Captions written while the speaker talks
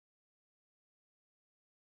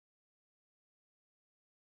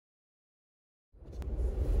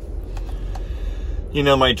You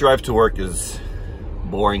know, my drive to work is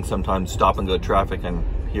boring sometimes, stop and go traffic. I'm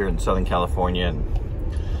here in Southern California, and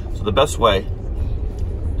so the best way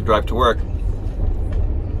to drive to work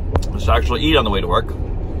is to actually eat on the way to work,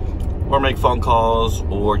 or make phone calls,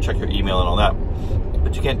 or check your email and all that.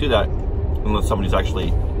 But you can't do that unless somebody's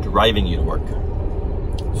actually driving you to work.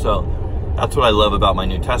 So that's what I love about my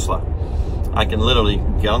new Tesla. I can literally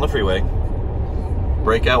get on the freeway,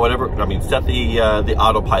 break out whatever, set the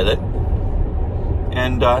autopilot,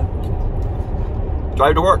 and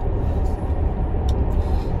drive to work.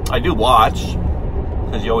 I do watch,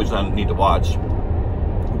 because you always need to watch,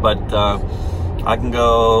 but I can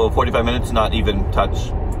go 45 minutes, not even touch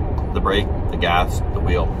the brake, the gas, the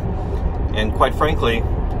wheel. And quite frankly,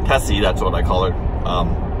 Tessie, that's what I call her,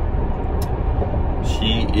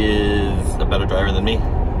 she is a better driver than me.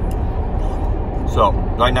 So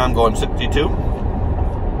right now I'm going 62,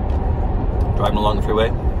 driving along the freeway,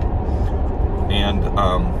 and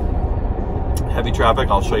heavy traffic.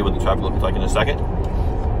 I'll show you what the traffic looks like in a second.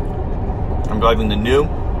 I'm driving the new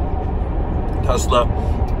Tesla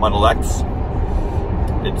Model X.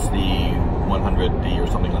 It's the 100D or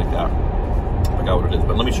something like that. I forgot what it is,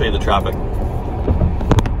 but let me show you the traffic.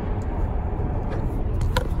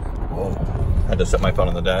 Whoa, I had to set my phone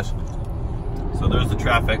on the dash. So there's the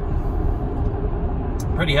traffic.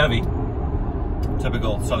 Pretty heavy.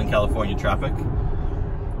 Typical Southern California traffic.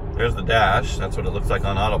 There's the dash. That's what it looks like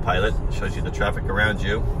on autopilot. It shows you the traffic around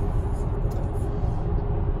you.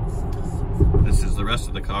 This is the rest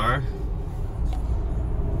of the car.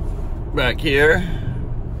 Back here.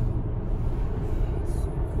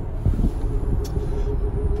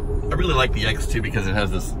 I really like the X2 because it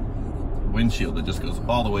has this windshield that just goes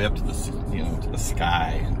all the way up to the, to the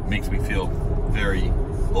sky. It makes me feel very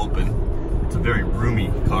open. It's a very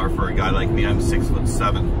roomy car for a guy like me. I'm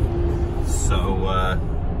 6'7", so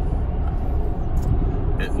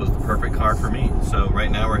it was the perfect car for me. So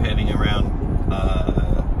right now we're heading around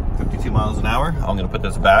 52 miles an hour. I'm gonna put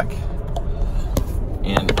this back,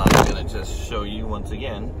 and I'm gonna just show you once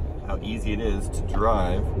again how easy it is to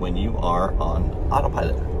drive when you are on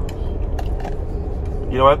autopilot.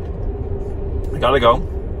 You know what? I gotta go.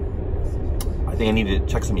 I think I need to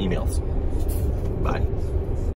check some emails. Bye.